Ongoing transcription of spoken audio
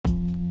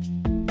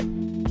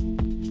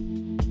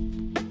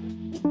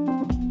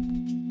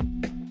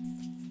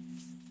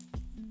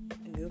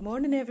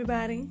morning,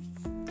 everybody.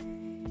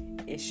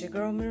 It's your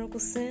girl,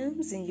 Miracle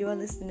Sims, and you're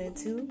listening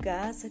to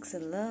God, Sex,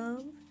 and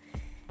Love.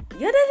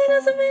 Your daily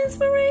dose of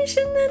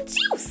inspiration and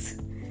juice.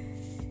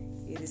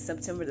 It is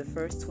September the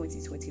 1st,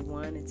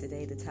 2021, and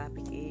today the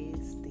topic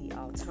is the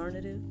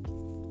alternative.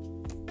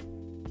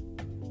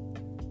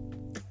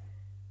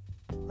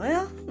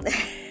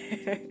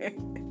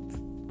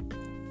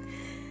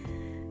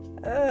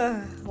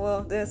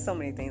 Well, there's so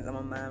many things on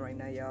my mind right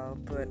now, y'all,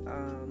 but,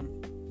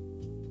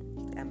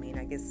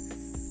 I guess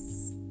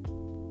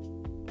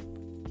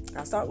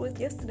I'll start with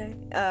yesterday.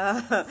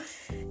 I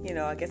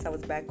guess I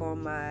was back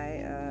on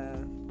my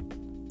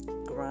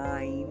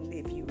grind,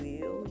 if you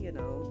will,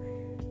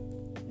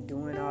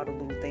 doing all the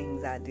little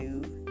things I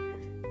do.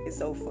 It's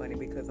so funny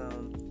because, I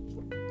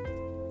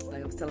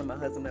was telling my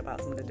husband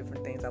about some of the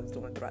different things I was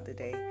doing throughout the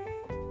day,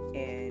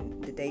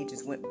 and the day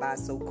just went by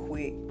so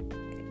quick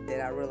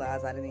that I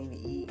realized I didn't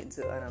even eat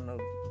until, I don't know,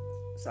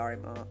 sorry,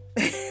 Mom.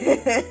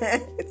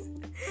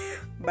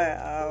 But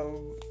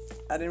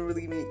I didn't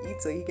really even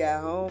eat till he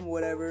got home,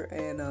 whatever,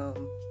 and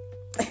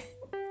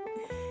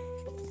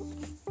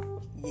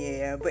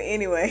yeah, but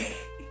anyway,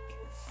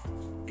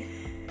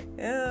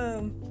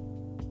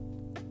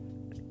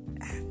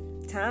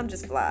 time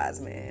just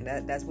flies,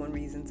 man. That's one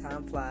reason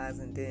time flies,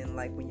 and then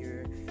like when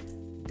you're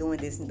doing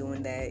this and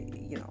doing that,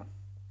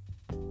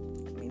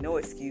 no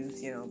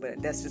excuse,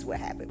 but that's just what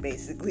happened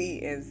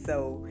basically, and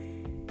so.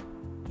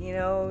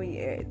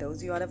 Those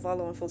of y'all that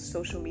follow on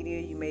social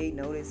media, you may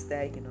notice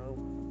that,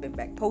 been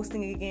back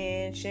posting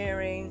again,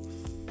 sharing,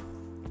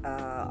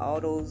 all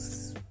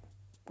those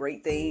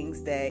great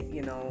things that,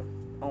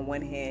 on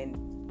one hand,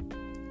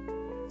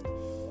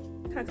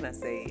 how can I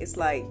say? It's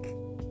like,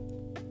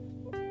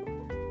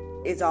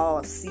 it's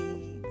all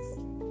seeds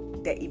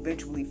that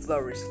eventually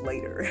flourish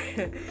later.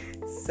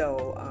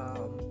 So,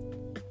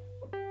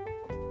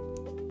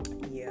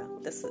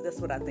 That's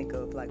what I think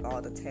of, like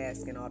all the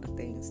tasks and all the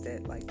things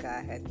that like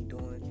God had me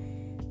doing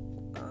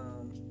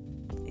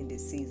in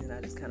this season. I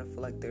just kind of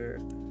feel like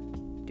there's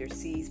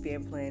seeds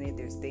being planted.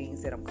 There's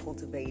things that I'm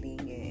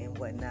cultivating and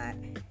whatnot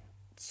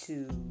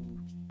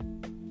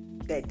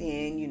that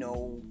then,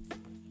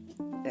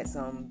 at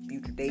some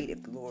future date,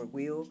 if the Lord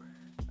will,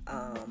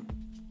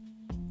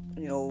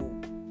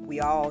 we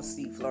all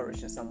see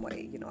flourish in some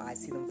way. I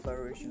see them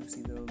flourish. You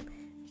see them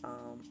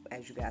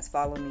as you guys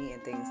follow me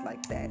and things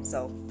like that.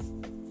 So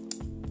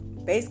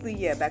basically,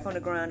 back on the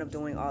grind of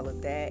doing all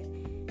of that.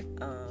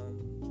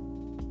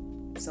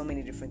 So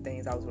many different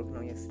things I was working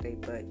on yesterday,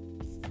 but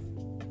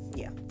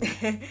yeah.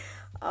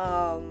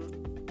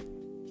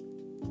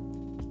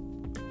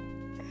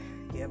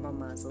 My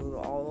mind's a little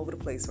all over the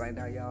place right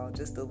now, y'all.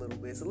 Just a little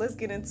bit. So let's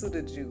get into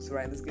the juice,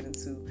 right? Let's get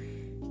into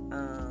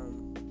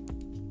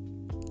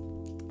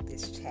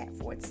this chat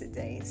for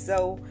today.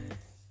 So,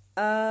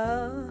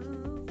 I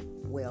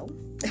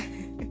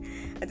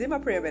did my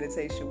prayer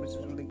meditation, which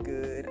was really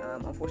good.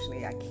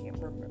 Unfortunately, I can't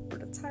remember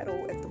the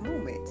title at the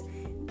moment.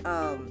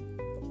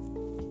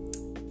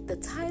 The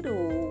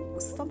title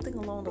was something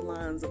along the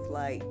lines of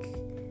like,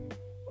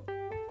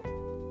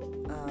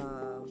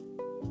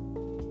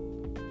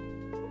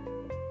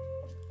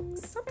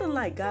 something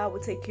like God will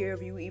take care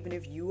of you even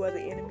if you are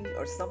the enemy,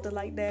 or something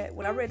like that.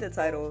 When I read the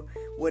title,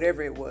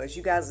 whatever it was,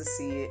 you guys will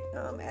see it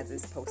as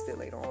it's posted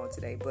later on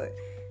today, but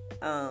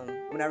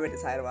when I read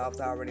the title, I was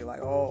already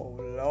like, oh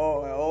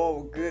Lord,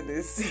 oh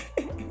goodness.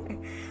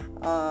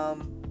 I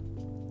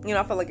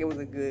felt like it was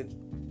a good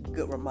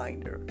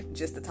reminder,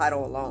 just the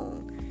title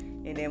alone.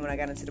 And then when I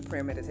got into the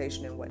prayer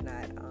meditation and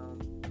whatnot,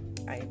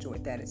 I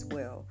enjoyed that as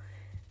well.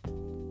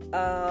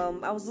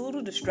 I was a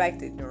little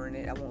distracted during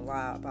it, I won't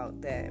lie about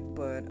that,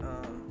 but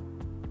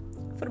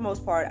for the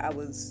most part, I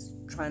was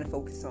trying to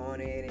focus on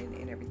it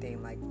and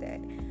everything like that.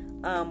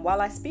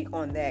 While I speak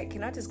on that,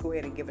 can I just go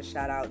ahead and give a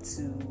shout out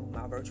to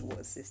my virtual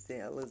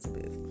assistant,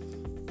 Elizabeth.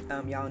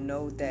 Y'all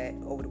know that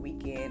over the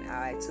weekend,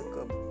 I took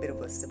a bit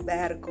of a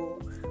sabbatical,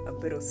 a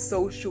bit of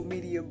social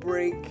media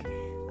break.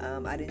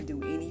 I didn't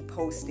do any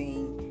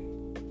posting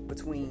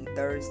between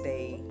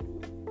Thursday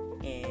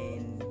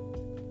and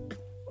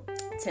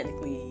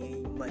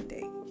technically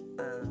Monday.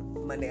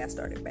 Monday I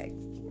started back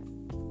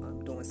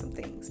doing some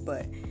things,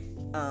 but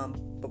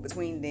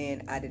between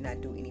then I did not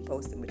do any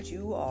posting. But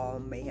you all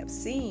may have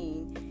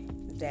seen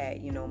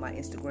that my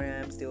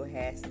Instagram still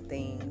has some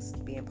things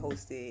being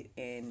posted,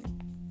 and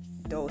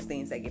those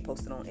things that get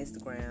posted on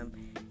Instagram,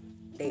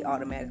 they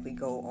automatically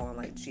go on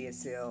like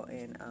GSL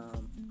and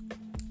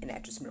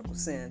Actress Miracle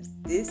Sims.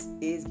 This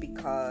is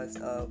because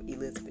of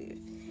Elizabeth.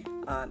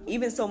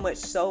 Even so much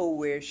so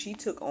where she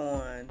took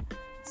on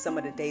some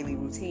of the daily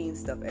routine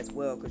stuff as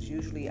well, because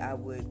usually I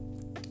would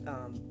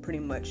pretty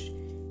much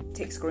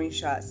take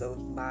screenshots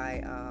of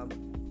my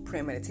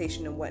prayer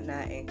meditation and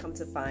whatnot, and come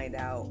to find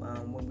out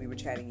when we were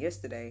chatting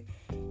yesterday,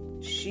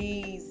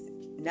 she's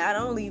not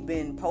only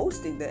been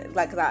posting that,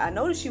 like, cause I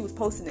noticed she was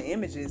posting the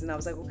images, and I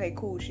was like, okay,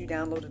 cool. She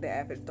downloaded the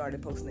app and started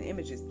posting the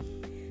images,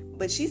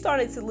 but she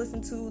started to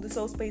listen to the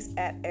Soul Space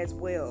app as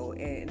well,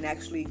 and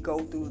actually go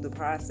through the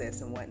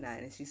process and whatnot.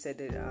 And she said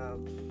that,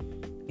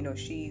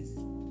 she's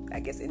I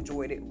guess,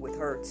 enjoyed it with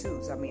her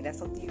too. So I mean, that's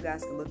something you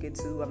guys can look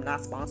into. I'm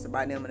not sponsored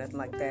by them or nothing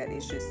like that.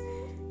 It's just,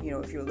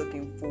 if you're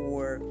looking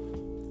for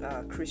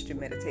Christian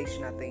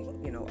meditation, I think,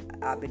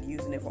 I've been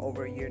using it for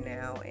over a year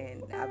now,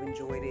 and I've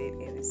enjoyed it,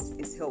 and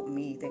it's helped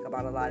me think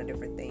about a lot of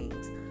different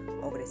things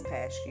over this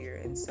past year.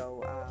 And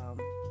so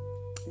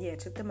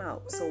check them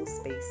out, Soul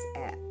Space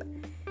app.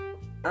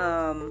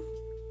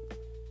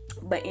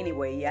 But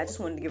anyway, I just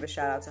wanted to give a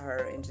shout out to her,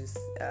 and just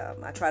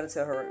I try to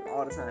tell her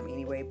all the time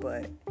anyway,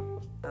 but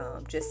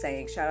just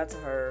saying shout out to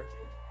her,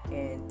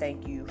 and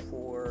thank you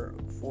for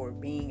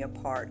being a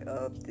part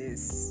of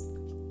this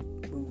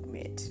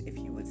movement, if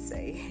you would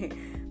say,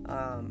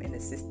 and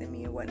assisting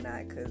me and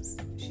whatnot, because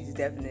she's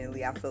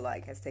definitely, I feel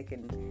like, has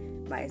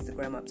taken my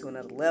Instagram up to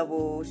another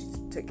level. She's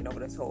taken over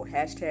this whole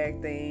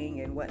hashtag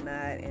thing and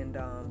whatnot, and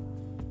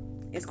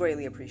it's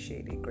greatly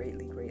appreciated,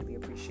 greatly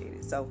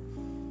appreciated. So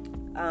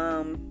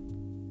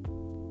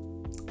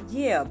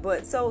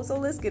but so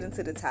let's get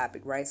into the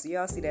topic, right? So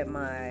y'all see that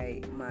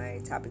my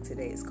topic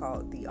today is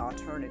called the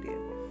alternative.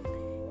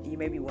 You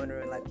may be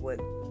wondering like what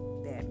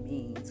that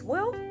means.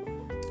 Well,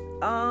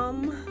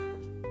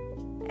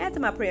 after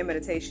my prayer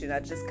meditation, I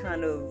just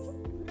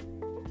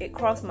it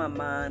crossed my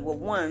mind. Well,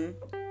 one,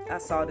 I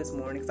saw this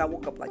morning, because I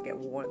woke up like at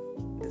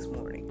 1 this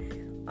morning.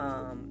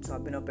 So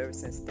I've been up ever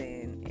since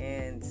then,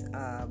 and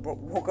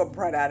woke up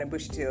bright eyed and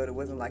bushy tailed. It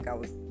wasn't like I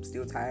was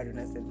still tired, and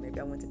I said maybe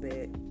I went to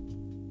bed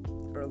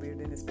earlier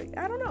than expected.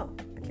 I don't know.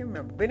 I can't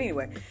remember. But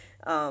anyway,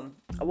 I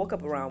woke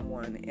up around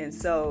 1, and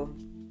so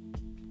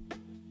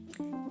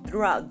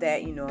throughout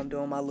that, I'm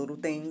doing my little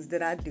things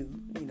that I do.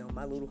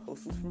 My little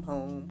hustles from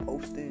home,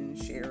 posting,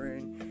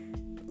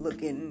 sharing,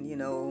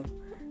 looking,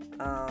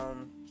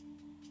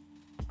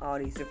 all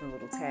these different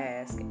little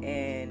tasks.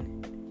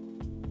 And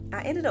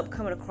I ended up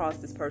coming across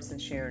this person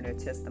sharing their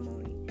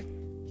testimony.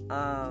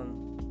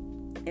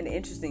 And the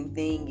interesting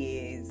thing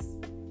is,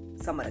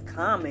 some of the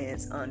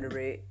comments under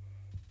it,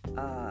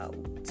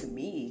 to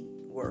me,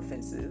 were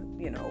offensive,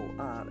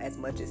 as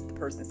much as the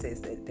person says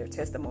that their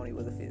testimony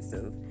was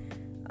offensive.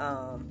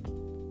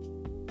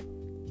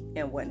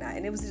 And whatnot.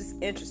 And it was just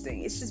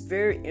interesting. It's just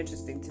very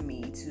interesting to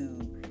me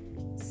to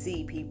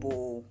see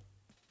people,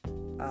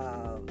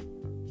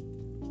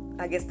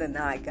 I guess,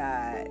 deny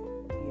God,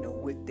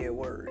 with their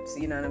words.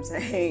 You know what I'm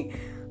saying?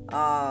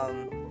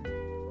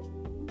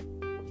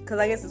 Because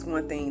I guess it's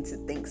one thing to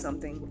think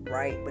something,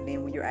 right? But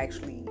then when you're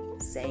actually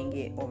saying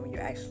it, or when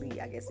you're actually,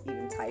 I guess,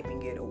 even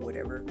typing it or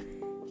whatever,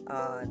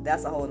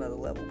 that's a whole nother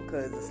level,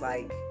 because it's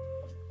like,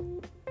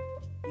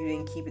 you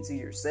didn't keep it to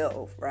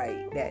yourself,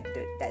 right?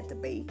 That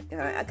debate.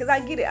 Because I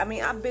get it. I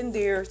mean, I've been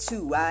there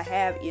too. I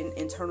have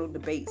internal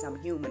debates.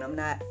 I'm human. I'm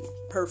not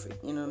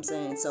perfect. You know what I'm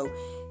saying? So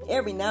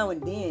every now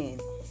and then,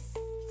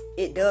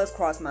 it does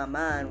cross my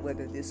mind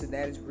whether this or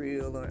that is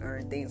real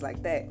or things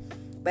like that.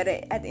 But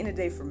at the end of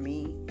the day, for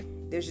me,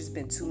 there's just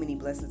been too many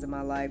blessings in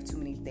my life, too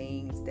many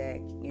things that,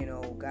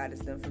 God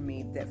has done for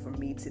me, that for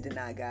me to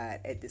deny God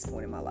at this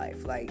point in my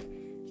life. Like,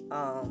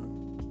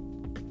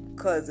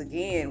 because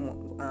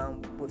again,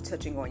 with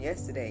touching on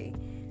yesterday,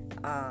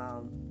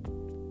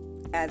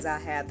 as I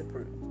have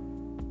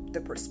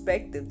the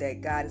perspective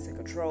that God is in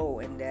control,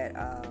 and that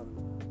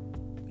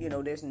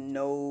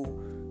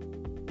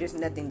there's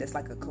nothing that's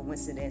like a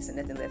coincidence and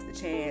nothing left to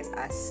chance.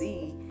 I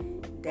see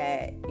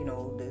that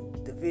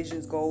the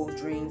visions, goals,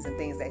 dreams, and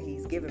things that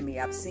He's given me.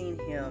 I've seen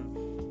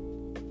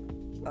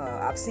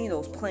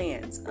those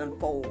plans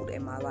unfold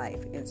in my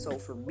life, and so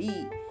for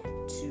me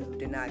to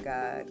deny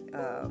God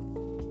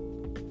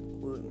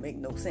would make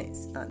no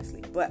sense,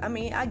 honestly. But I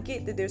mean, I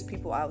get that there's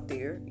people out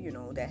there,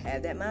 that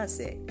have that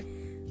mindset.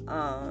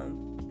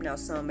 Now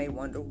some may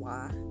wonder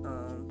why,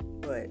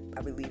 but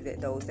I believe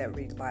that those that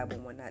read the Bible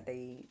and whatnot,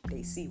 they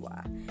see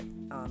why.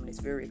 It's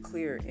very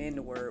clear in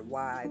the Word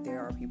why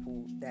there are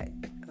people that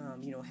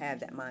have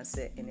that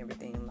mindset and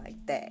everything like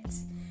that.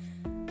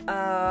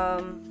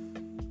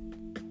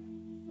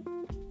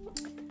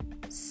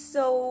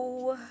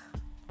 So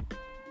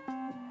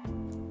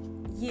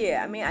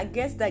yeah, I mean, I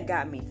guess that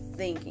got me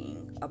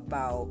thinking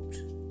about,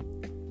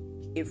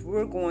 if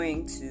we're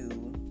going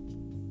to,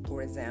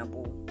 for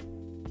example,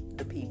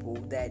 the people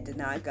that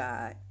deny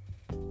God,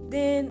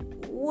 then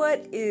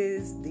what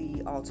is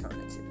the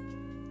alternative?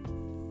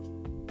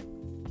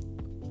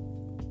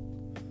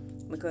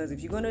 Because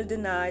if you're going to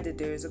deny that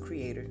there is a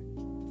creator,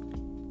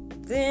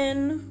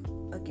 then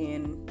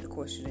again, the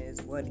question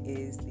is, what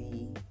is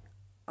the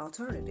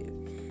alternative?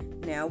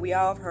 Now, we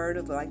all have heard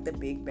of like the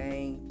Big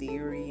Bang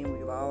Theory, and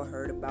we've all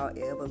heard about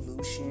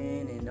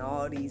evolution and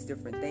all these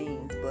different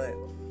things, but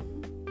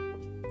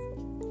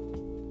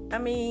I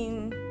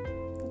mean,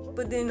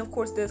 but then of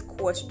course there's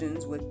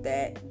questions with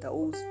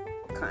those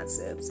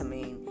concepts. I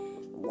mean,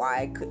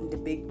 why couldn't the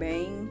Big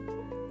Bang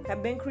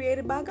have been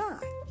created by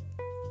God?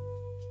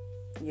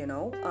 I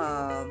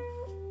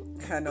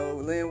know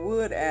Lynn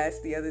Wood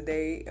asked the other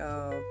day,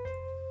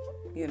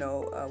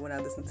 when I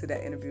listened to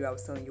that interview I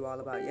was telling you all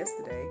about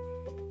yesterday,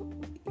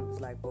 it was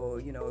like, well,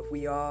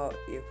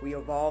 if we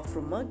evolved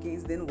from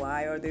monkeys, then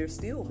why are there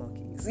still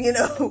monkeys?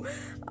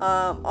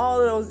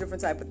 All of those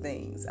different type of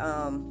things.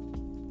 I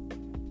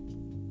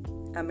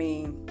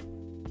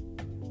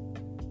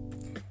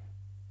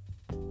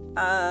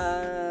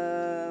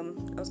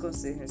was going to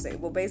sit here and say,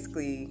 well,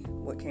 basically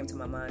what came to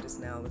my mind just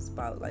now was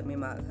about, like, me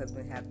and my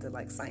husband have the,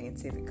 like,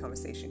 scientific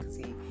conversation, because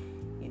he,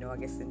 I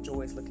guess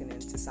enjoys looking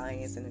into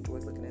science and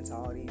enjoys looking into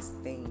all these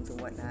things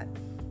and whatnot.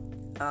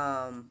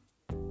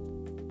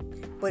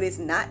 But it's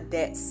not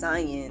that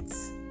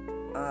science,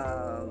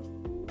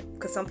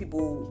 because some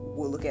people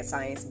will look at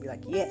science and be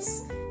like,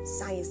 yes,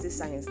 science this,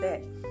 science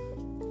that.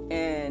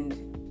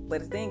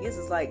 But the thing is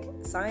like,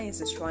 science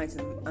is trying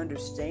to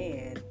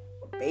understand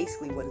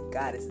basically what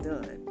God has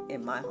done,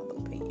 in my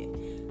humble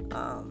opinion.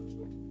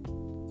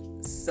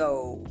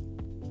 So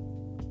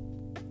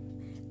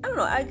I don't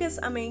know. I guess,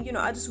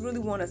 I just really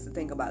want us to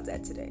think about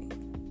that today.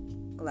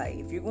 Like,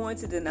 if you're going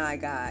to deny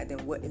God,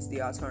 then what is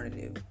the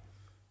alternative?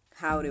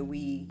 How did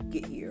we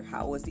get here?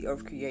 How was the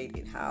earth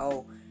created?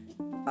 How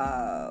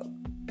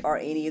are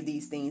any of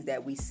these things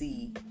that we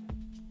see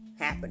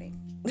happening?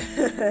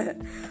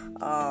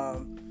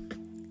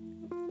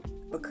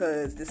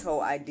 Because this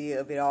whole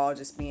idea of it all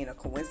just being a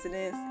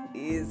coincidence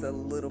is a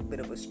little bit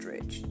of a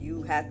stretch.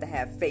 You have to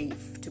have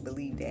faith to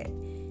believe that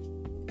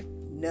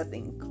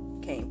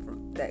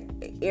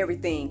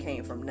everything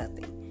came from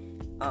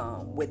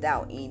nothing,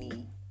 without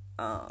any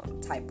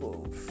type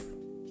of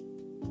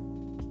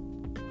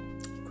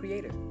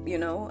creator,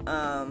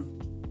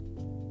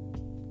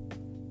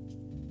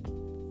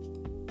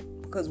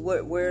 because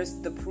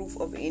where's the proof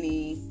of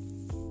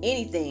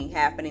anything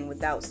happening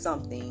without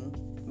something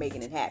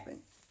making it happen?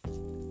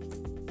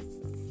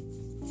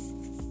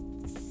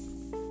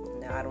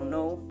 I don't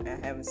know. I'm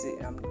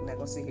not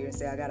gonna sit here and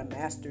say I got a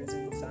master's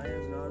in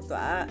science and all that. So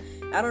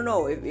I don't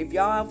know if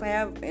y'all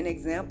have an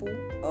example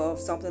of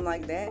something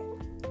like that,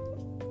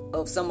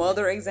 of some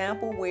other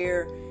example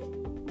where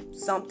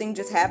something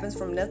just happens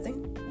from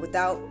nothing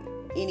without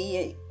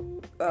any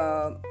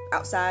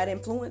outside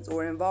influence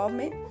or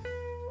involvement,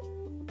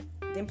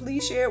 then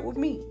please share it with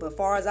me. But as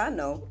far as I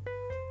know,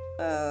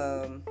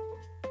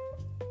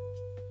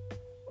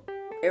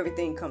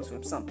 everything comes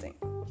from something.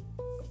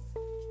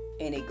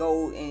 And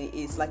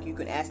it's like you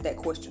can ask that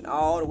question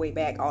all the way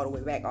back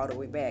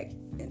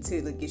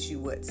until it gets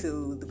you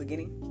to the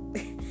beginning.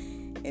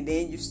 And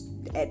then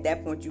at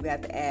that point you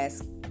have to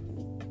ask,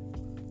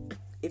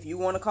 if you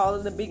want to call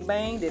it the Big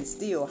Bang, then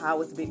still, how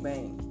was the Big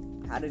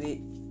Bang? How did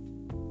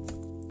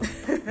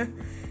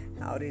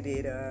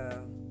it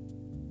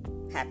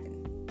happen?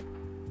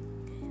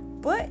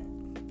 But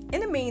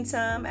in the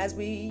meantime, as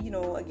we,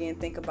 again,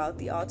 think about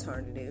the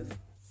alternative,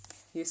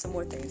 here's some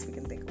more things we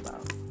can think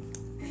about.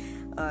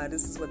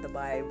 This is what the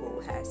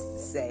Bible has to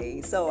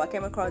say. So I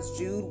came across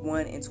Jude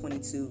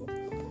 1:22,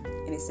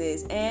 and it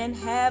says, "And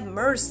have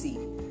mercy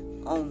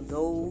on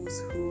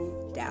those who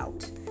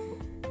doubt."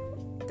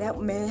 That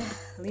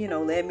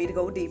led me to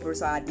go deeper,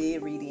 so I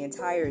did read the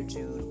entire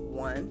Jude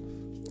 1.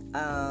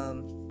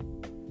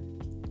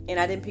 And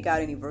I didn't pick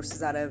out any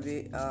verses out of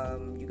it.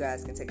 You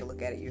guys can take a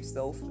look at it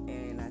yourself,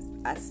 and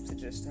I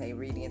suggest,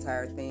 read the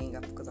entire thing,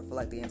 because I feel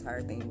like the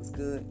entire thing was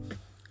good.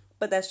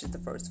 But that's just the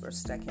first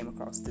verse that I came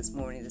across this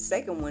morning. The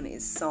second one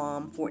is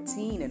Psalm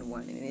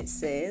 14:1, and it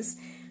says,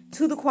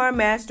 "To the choir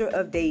master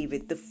of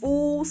David, the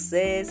fool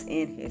says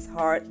in his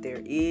heart,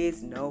 there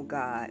is no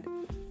God.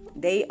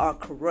 They are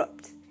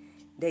corrupt.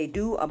 They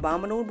do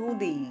abominable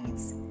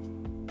deeds.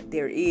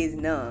 There is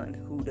none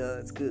who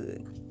does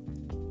good."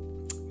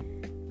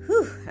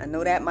 Whew, I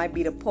know that might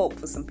be the pulp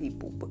for some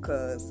people,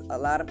 because a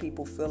lot of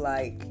people feel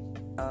like,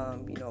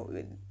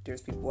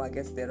 there's people, I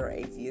guess, that are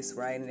atheists,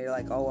 right? And they're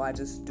like, oh, I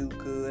just do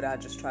good. I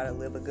just try to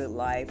live a good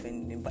life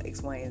and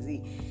X, Y, and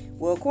Z.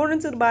 Well, according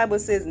to the Bible, it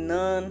says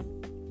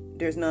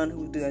there's none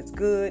who does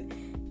good,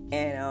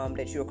 and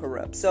that you're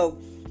corrupt. So,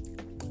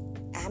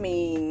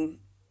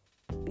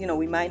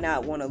 we might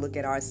not want to look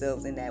at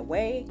ourselves in that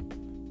way,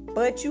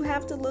 but you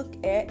have to look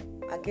at,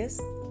 I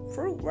guess,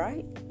 fruit,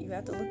 right? You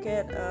have to look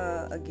at,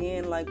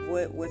 again, like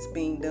what's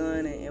being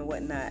done and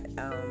whatnot,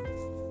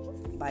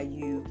 by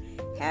you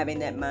having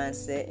that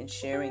mindset and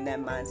sharing that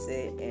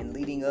mindset and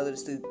leading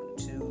others to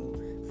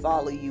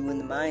follow you in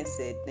the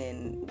mindset.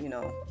 Then,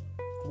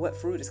 what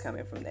fruit is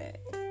coming from that?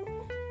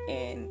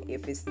 And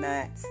if it's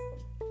not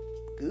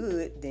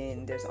good,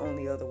 then there's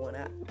only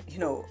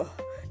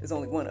there's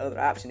only one other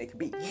option it could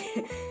be.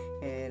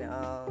 And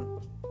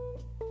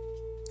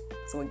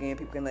so again,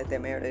 people can let that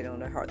marinate on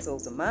their hearts,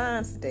 souls, and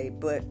minds today.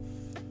 But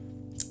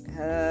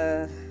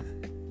I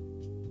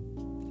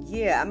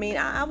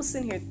was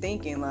sitting here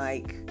thinking,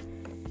 like,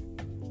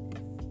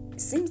 it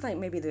seems like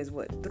maybe there's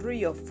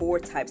 3 or 4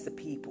 types of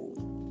people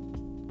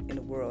in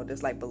the world.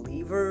 There's like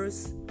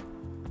believers,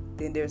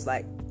 then there's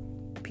like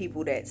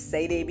people that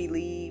say they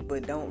believe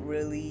but don't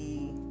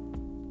really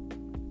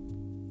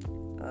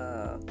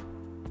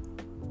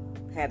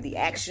have the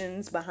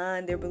actions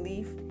behind their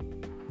belief.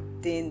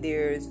 Then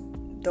there's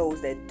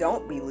those that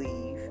don't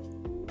believe,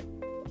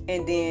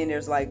 and then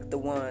there's like the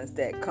ones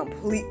that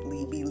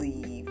completely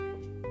believe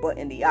but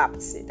in the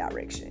opposite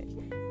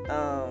direction.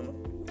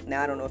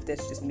 Now I don't know if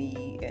that's just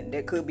me, and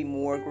there could be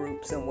more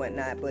groups and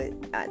whatnot, but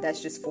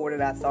that's just 4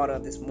 that I thought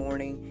of this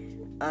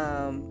morning.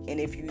 And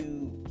if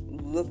you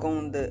look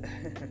on the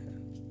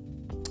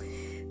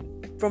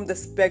from the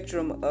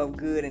spectrum of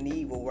good and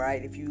evil,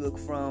 right? If you look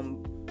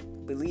from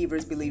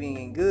believers believing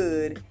in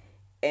good,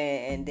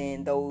 and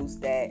then those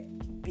that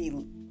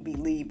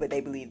believe, but they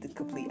believe the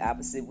complete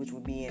opposite, which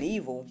would be in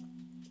evil.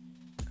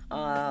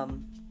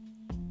 And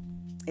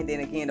then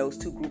again, those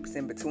 2 groups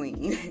in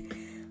between.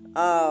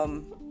 I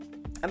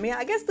mean,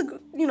 I guess the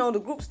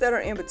groups that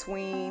are in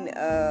between,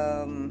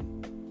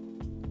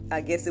 I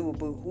guess it would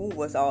behoove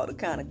us all to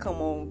kind of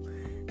come on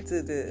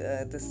to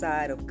the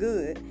side of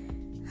good.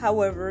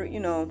 However,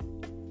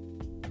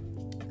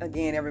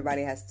 again,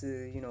 everybody has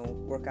to,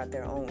 work out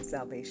their own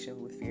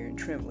salvation with fear and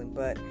trembling.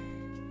 But,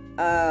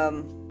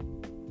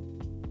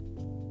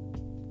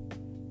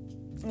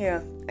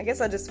 yeah, I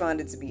guess I just find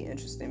it to be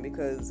interesting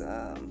because,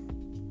 on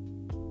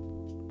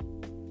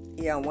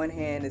one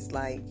hand, it's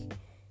like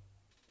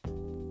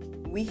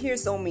we hear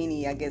so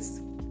many, I guess,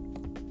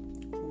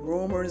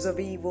 rumors of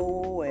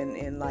evil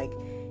and like,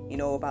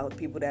 about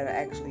people that are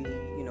actually,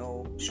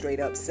 straight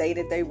up say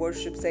that they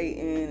worship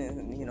Satan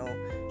and,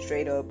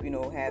 straight up,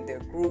 have their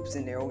groups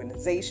and their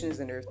organizations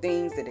and their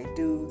things that they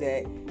do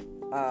that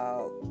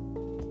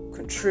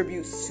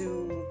contributes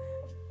to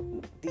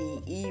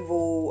the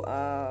evil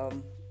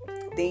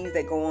things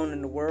that go on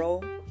in the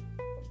world.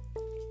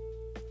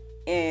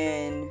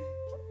 And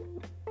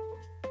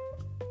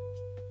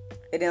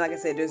then, like I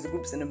said, there's the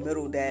groups in the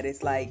middle that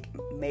it's like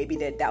maybe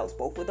that doubts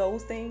both of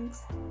those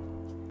things.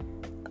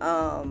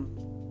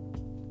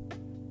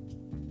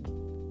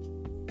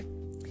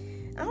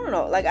 I don't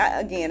know. Like,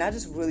 I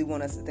just really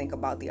want us to think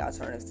about the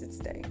alternatives to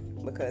today,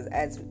 because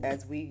as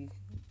we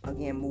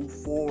again move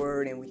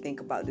forward and we think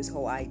about this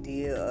whole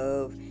idea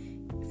of,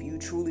 if you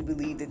truly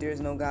believe that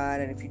there's no God,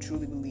 and if you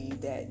truly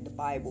believe that the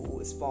Bible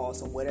is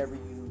false or whatever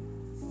you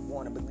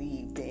want to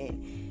believe,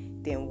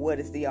 then what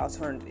is the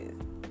alternative?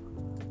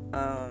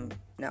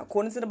 Now,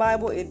 according to the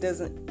Bible, it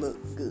doesn't look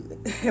good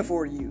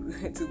for you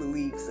to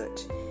believe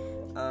such.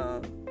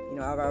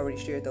 I've already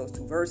shared those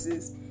 2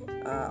 verses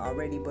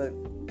already, but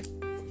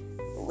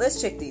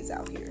let's check these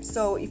out here.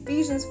 So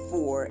Ephesians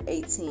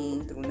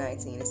 4:18 through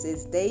 19, it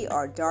says, "They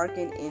are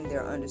darkened in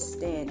their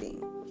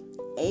understanding,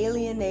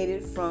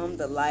 alienated from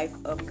the life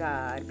of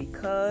God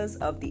because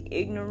of the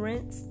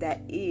ignorance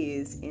that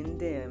is in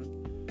them,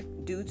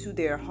 due to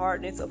their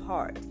hardness of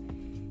heart.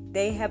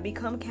 They have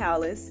become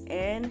callous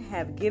and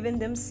have given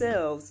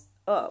themselves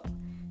up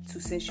to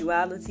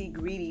sensuality,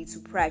 greedy to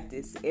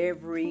practice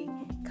every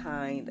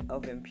kind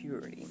of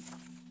impurity."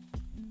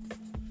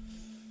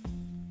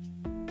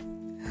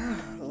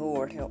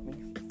 Lord help me.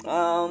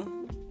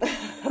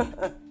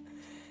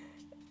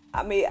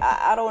 I mean,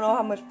 I don't know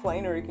how much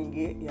plainer it can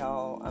get,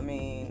 y'all. I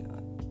mean,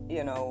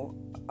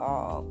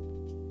 I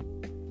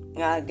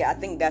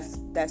think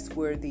that's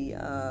where the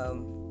how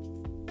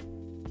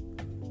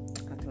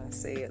can I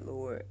say it,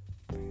 Lord?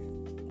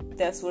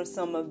 That's where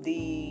some of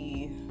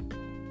the,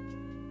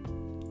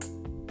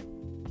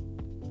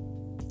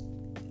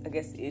 I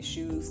guess,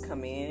 issues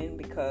come in,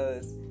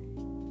 because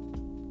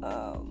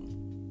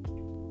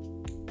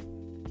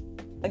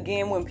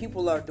again, when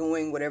people are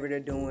doing whatever they're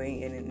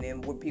doing, and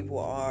then when people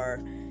are,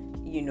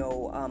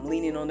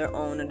 leaning on their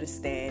own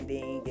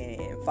understanding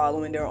and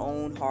following their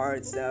own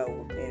hearts,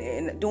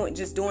 and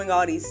doing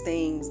all these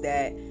things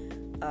that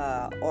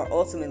are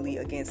ultimately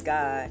against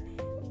God,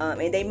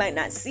 and they might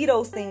not see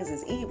those things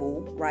as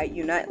evil, right?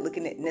 You're not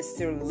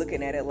necessarily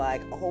looking at it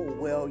like, oh,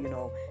 well,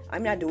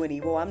 I'm not doing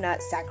evil. I'm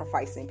not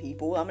sacrificing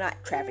people. I'm not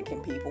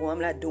trafficking people. I'm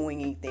not doing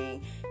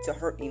anything to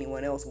hurt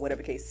anyone else,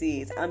 whatever the case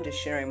is. I'm just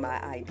sharing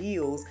my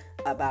ideals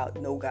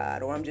about no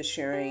God, or I'm just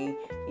sharing,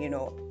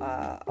 or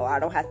I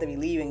don't have to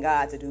believe in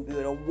God to do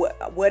good, or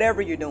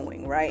whatever you're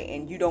doing, right?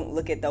 And you don't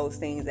look at those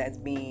things as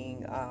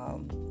being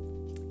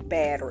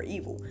bad or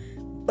evil.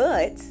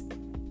 But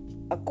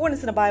according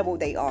to the Bible,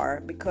 they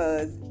are,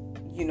 because,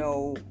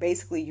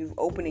 basically you're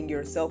opening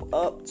yourself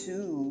up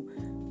to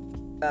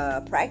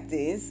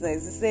practice,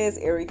 as it says,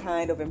 every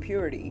kind of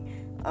impurity.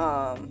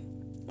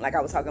 Like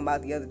I was talking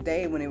about the other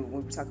day when we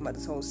were talking about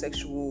this whole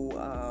sexual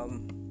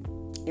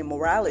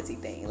immorality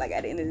thing. Like,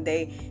 at the end of the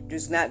day,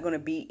 there's not going to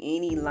be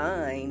any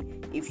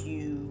line if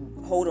you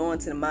hold on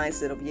to the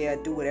mindset of,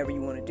 do whatever you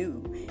want to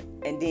do.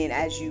 And then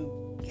as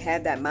you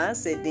have that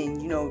mindset,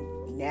 then,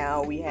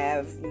 now we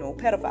have,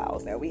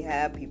 pedophiles. Now we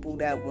have people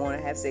that want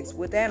to have sex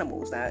with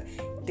animals. Now,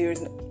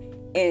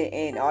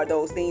 and are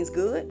those things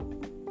good?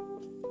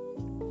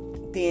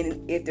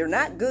 Then if they're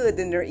not good,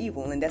 then they're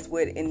evil. And that's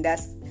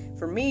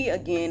for me,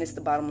 again, it's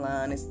the bottom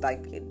line. It's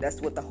like,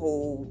 that's what the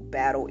whole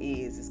battle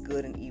is. It's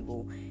good and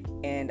evil.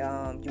 And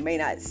you may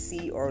not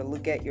see or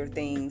look at your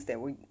things that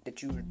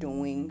you're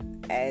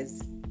doing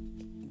as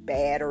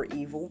bad or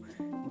evil,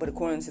 but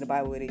according to the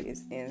Bible, it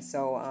is. And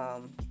so,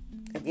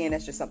 again,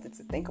 that's just something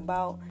to think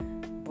about.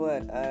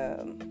 But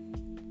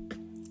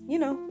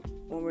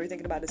when we're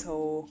thinking about this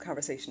whole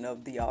conversation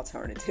of the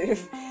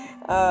alternative.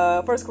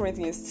 1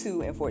 Corinthians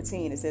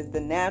 2:14, it says,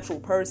 the natural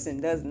person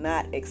does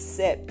not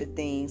accept the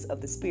things of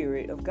the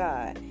Spirit of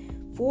God,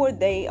 for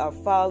they are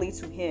folly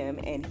to him,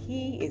 and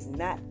he is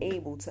not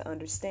able to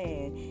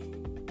understand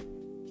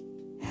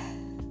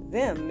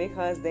them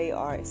because they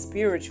are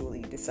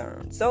spiritually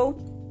discerned. So,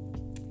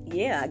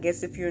 yeah, I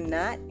guess if you're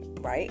not,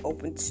 right,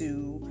 open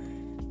to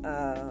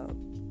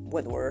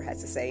what the word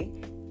has to say,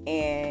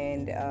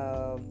 and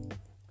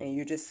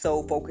you're just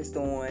so focused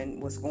on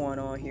what's going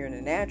on here in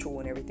the natural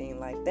and everything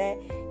like that,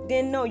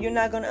 then no, you're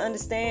not going to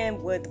understand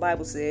what the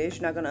Bible says.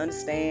 You're not going to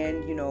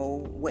understand,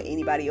 what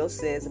anybody else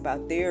says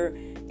about their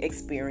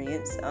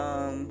experience.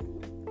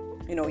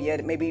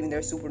 Maybe even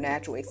their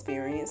supernatural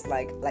experience.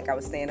 Like I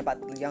was saying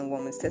about the young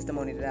woman's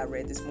testimony that I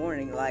read this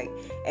morning. Like,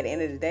 at the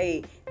end of the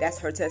day, that's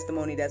her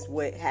testimony. That's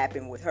what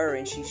happened with her.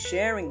 And she's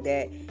sharing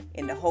that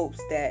in the hopes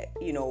that,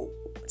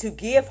 to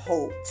give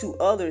hope to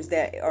others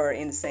that are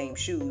in the same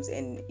shoes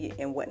and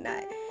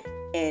whatnot.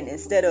 And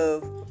instead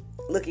of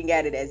looking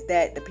at it as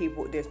that,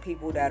 there's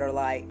people that are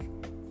like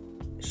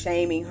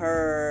shaming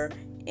her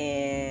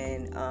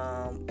and,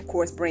 of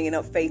course, bringing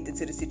up faith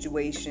into the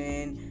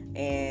situation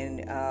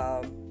and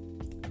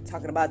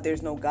talking about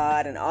there's no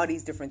God and all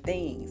these different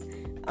things.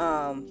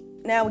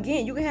 Now,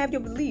 again, you can have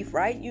your belief,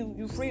 right?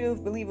 You're free to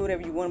believe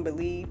whatever you want to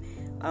believe.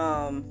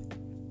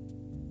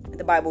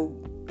 The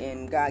Bible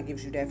and God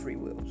gives you that free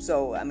will.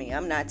 So,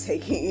 I'm not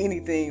taking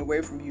anything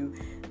away from you,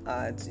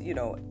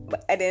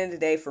 but at the end of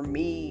the day, for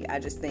me, I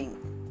just think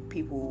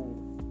people,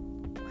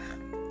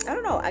 I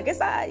don't know, I guess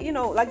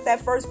like that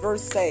first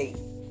verse I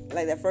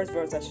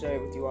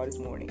shared with you all this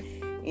morning,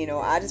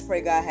 I just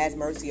pray God has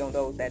mercy on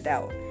those that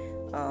doubt,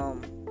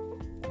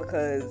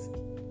 because,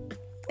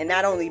 and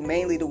not only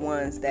mainly the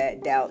ones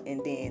that doubt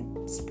and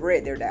then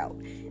spread their doubt.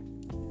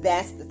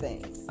 That's the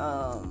thing.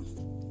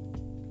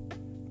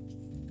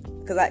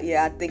 Because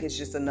I think it's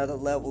just another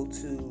level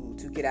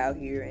to get out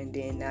here, and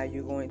then now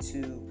you're going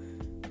to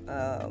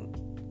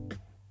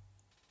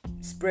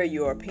spread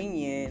your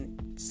opinion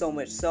so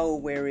much so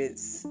where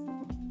it's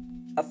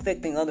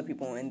affecting other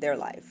people in their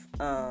life.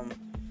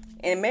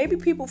 And maybe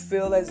people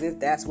feel as if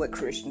that's what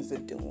Christians are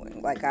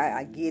doing. Like,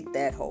 I get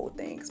that whole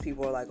thing, because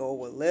people are like, oh,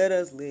 well, let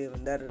us live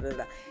and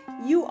da-da-da-da.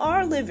 You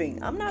are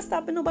living. I'm not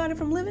stopping nobody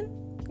from living.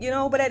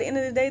 But at the end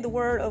of the day, the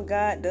word of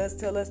God does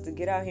tell us to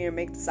get out here and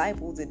make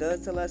disciples. It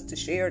does tell us to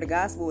share the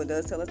gospel. It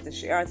does tell us to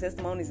share our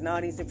testimonies and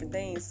all these different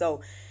things.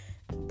 So,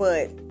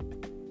 but,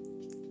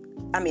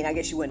 I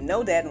guess you wouldn't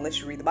know that unless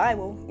you read the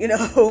Bible,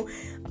 So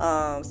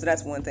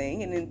that's one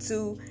thing. And then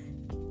two,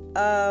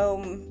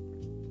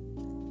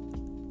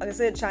 like I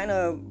said,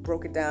 China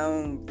broke it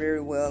down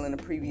very well in a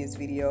previous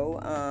video,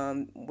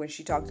 when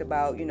she talked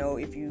about,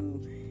 if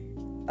you,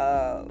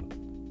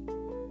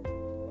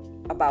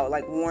 about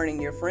like warning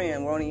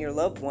your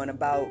loved one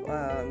about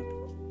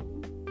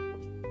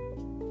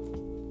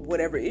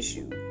whatever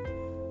issue.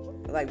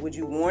 Like, would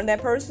you warn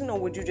that person, or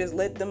would you just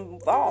let them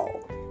fall?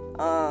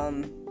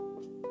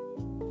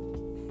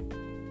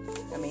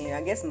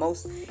 I guess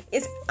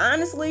it's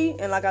honestly,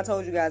 and like I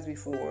told you guys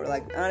before,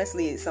 like,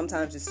 honestly, it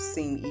sometimes just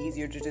seems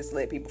easier to just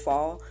let people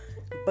fall.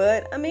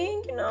 But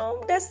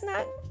that's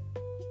not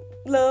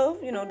love.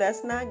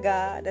 That's not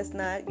God. That's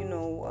not,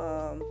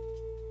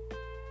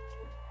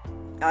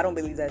 I don't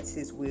believe that's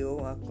his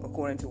will,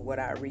 according to what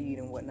I read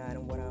and whatnot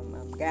and what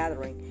I'm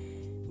gathering.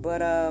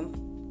 But,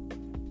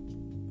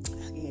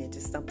 again,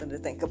 just something to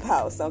think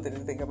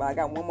about. I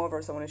got one more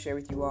verse I want to share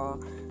with you all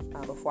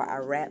before I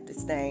wrap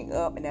this thing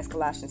up, and that's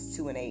Colossians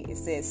 2:8. It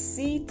says,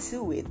 see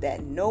to it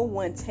that no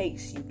one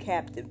takes you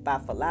captive by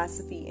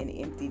philosophy and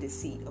empty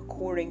deceit,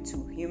 according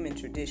to human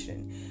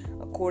tradition,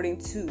 according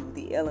to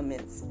the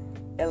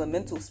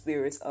elemental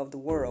spirits of the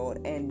world,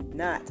 and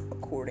not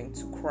according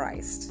to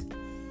Christ.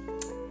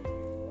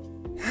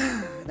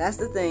 That's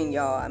the thing,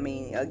 y'all.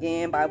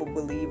 Again, Bible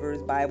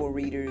believers, Bible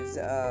readers,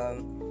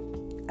 I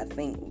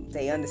think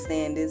they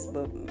understand this,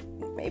 but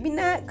maybe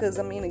not, because,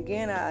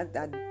 again, I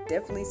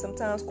definitely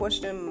sometimes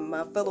question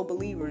my fellow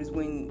believers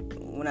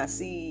when I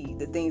see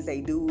the things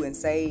they do and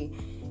say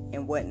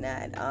and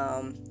whatnot.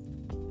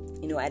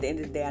 At the end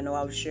of the day, I know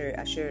I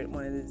shared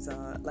one of this,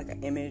 like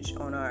an image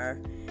on our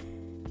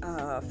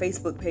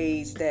Facebook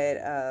page that,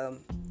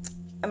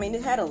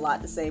 it had a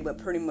lot to say, but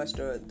pretty much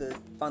the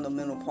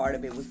fundamental part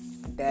of it was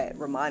that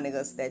reminding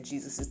us that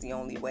Jesus is the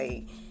only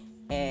way.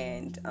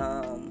 And,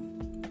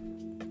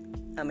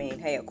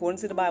 hey, according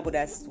to the Bible,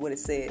 that's what it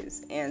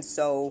says. And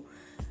so,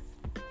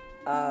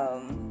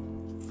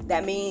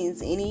 that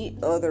means any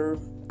other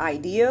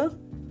idea,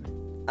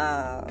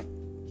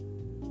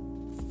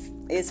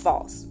 is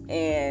false.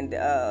 And,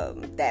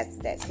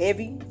 that's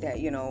heavy, but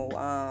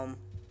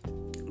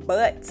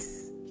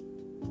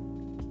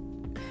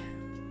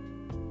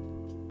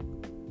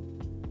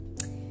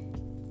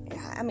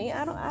I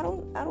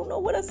don't know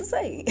what else to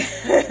say.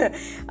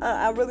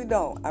 I really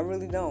don't.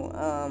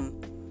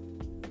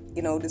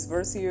 This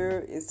verse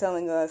here is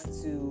telling us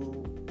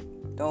to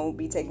don't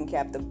be taken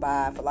captive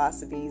by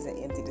philosophies and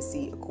empty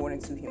deceit according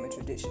to human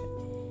tradition.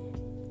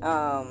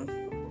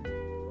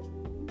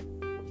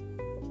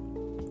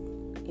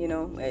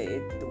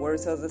 The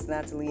word tells us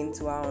not to lean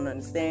into our own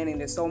understanding.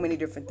 There's so many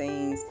different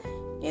things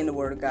in the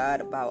word of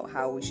God about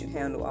how we should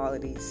handle all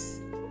of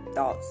these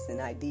thoughts and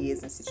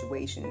ideas and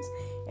situations.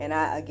 And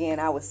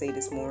I would say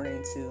this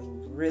morning to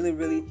really,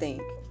 really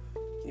think.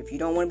 If you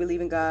don't want to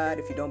believe in God,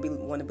 if you don't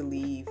want to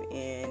believe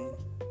in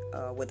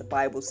what the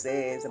Bible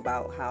says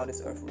about how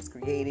this earth was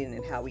created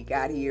and how we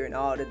got here and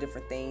all the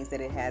different things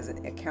that it has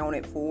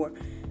accounted for,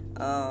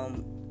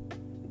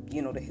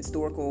 the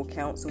historical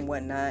accounts and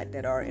whatnot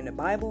that are in the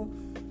Bible,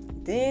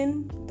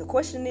 then the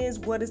question is,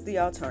 what is the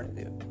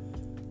alternative?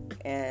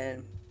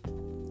 And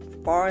as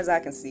far as I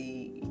can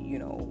see,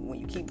 when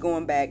you keep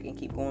going back,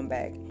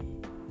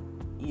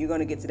 you're going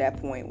to get to that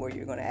point where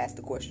you're going to ask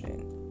the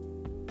question,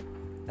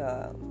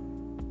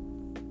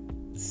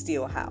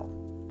 still how?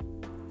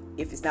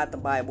 If it's not the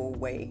Bible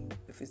way,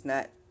 if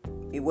the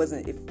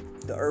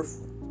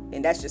earth,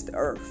 and that's just the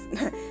earth,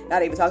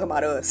 not even talking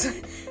about us,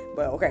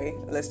 but okay,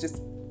 let's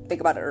just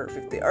think about the earth.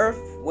 If the earth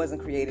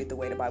wasn't created the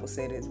way the Bible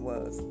said it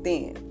was,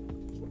 then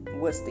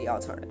what's the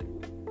alternative?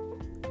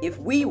 If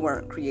we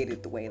weren't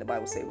created the way the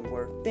Bible said we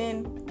were,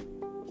 then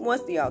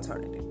what's the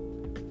alternative?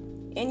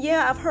 And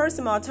yeah, I've heard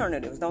some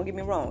alternatives, don't get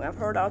me wrong, I've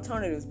heard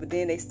alternatives, but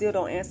then they still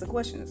don't answer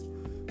questions.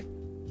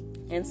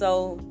 And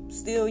so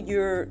still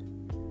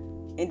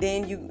and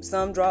then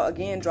some draw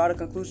the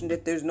conclusion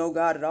that there's no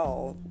God at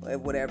all, or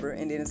whatever.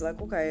 And then it's like,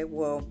 okay,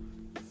 well,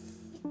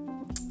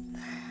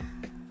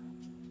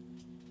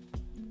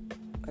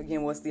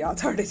 again, what's the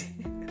alternative?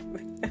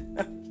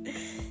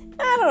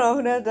 I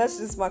don't know. That's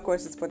just my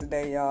questions for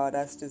today, y'all.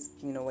 That's just,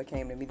 what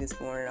came to me this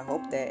morning. I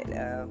hope that,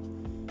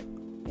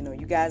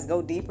 you guys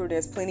go deeper.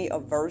 There's plenty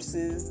of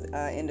verses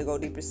in the Go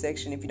Deeper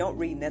section. If you don't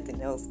read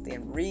nothing else,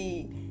 then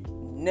read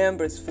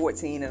Numbers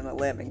 14 and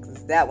 11,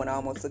 because that one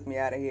almost took me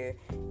out of here.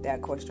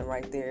 That question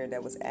right there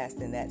that was asked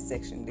in that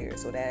section there.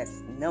 So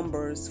that's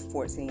Numbers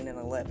 14 and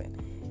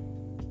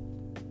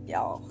 11.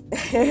 Y'all.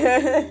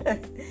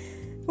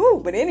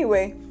 Woo, but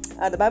anyway,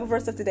 the Bible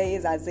verse of today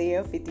is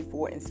Isaiah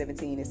 54 and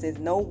 17. It says,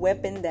 "No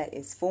weapon that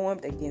is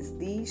formed against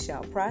thee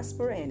shall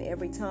prosper, and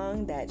every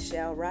tongue that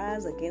shall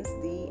rise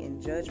against thee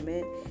in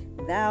judgment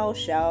thou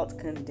shalt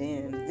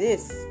condemn.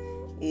 This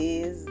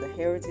is the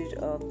heritage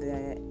of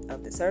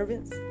the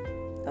servants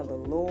of the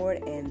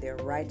Lord, and their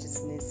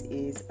righteousness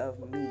is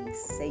of me,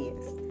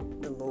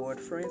 saith the Lord."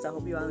 Friends, I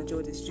hope you all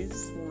enjoyed this juice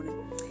this morning.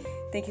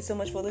 Thank you so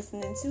much for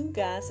listening to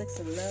God, Sex,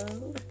 and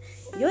Love,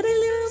 your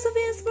daily dose of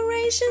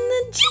inspiration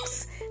and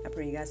juice. I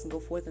pray you guys can go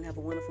forth and have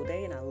a wonderful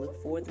day, and I look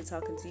forward to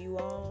talking to you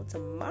all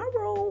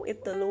tomorrow,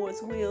 if the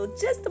Lord's will.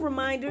 Just a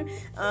reminder,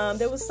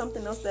 there was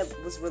something else that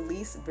was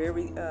released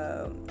very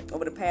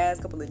over the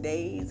past couple of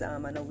days. I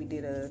know we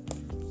did a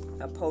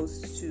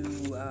post to,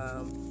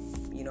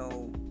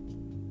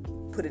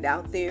 put it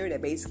out there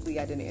that basically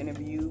I did an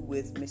interview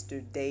with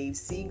Mr. Dave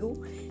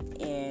Siegel,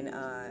 and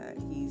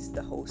he's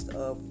the host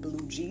of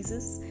Blue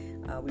Jesus.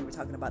 We were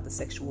talking about the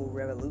sexual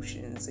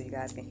revolution, so you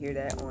guys can hear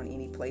that on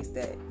any place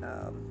that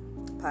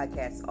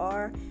podcasts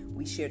are.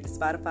 We shared the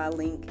Spotify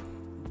link,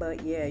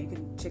 but yeah, you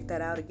can check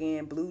that out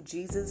again. Blue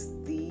Jesus,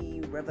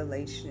 the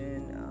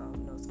revelation,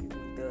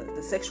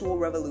 the sexual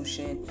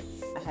revolution.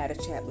 I had a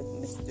chat with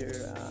Mr.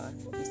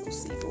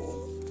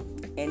 Siegel.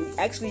 And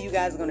actually, you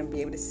guys are going to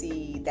be able to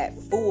see that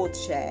full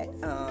chat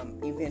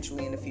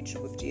eventually in the future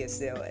with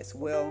GSL as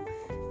well.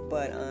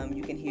 But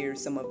you can hear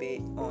some of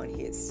it on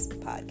his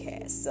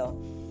podcast. So,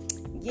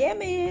 yeah,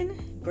 man.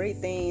 Great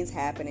things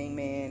happening,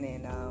 man.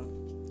 And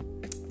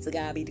to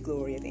God be the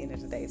glory at the end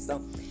of the day.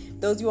 So,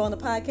 those of you on the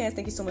podcast,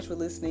 thank you so much for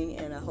listening.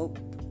 And I hope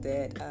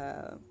that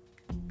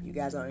you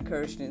guys are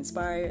encouraged and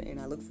inspired. And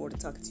I look forward to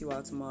talking to you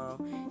all tomorrow,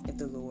 if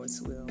the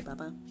Lord's will.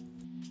 Bye-bye.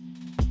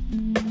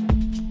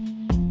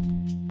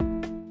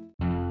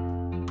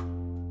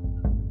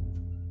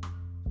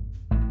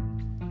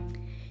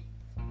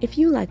 If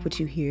you like what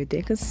you hear,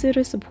 then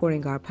consider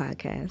supporting our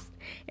podcast.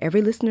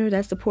 Every listener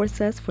that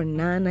supports us for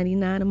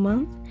 $9.99 a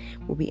month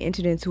will be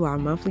entered into our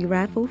monthly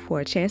raffle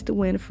for a chance to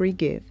win a free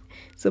gift.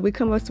 So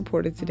become a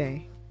supporter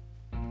today.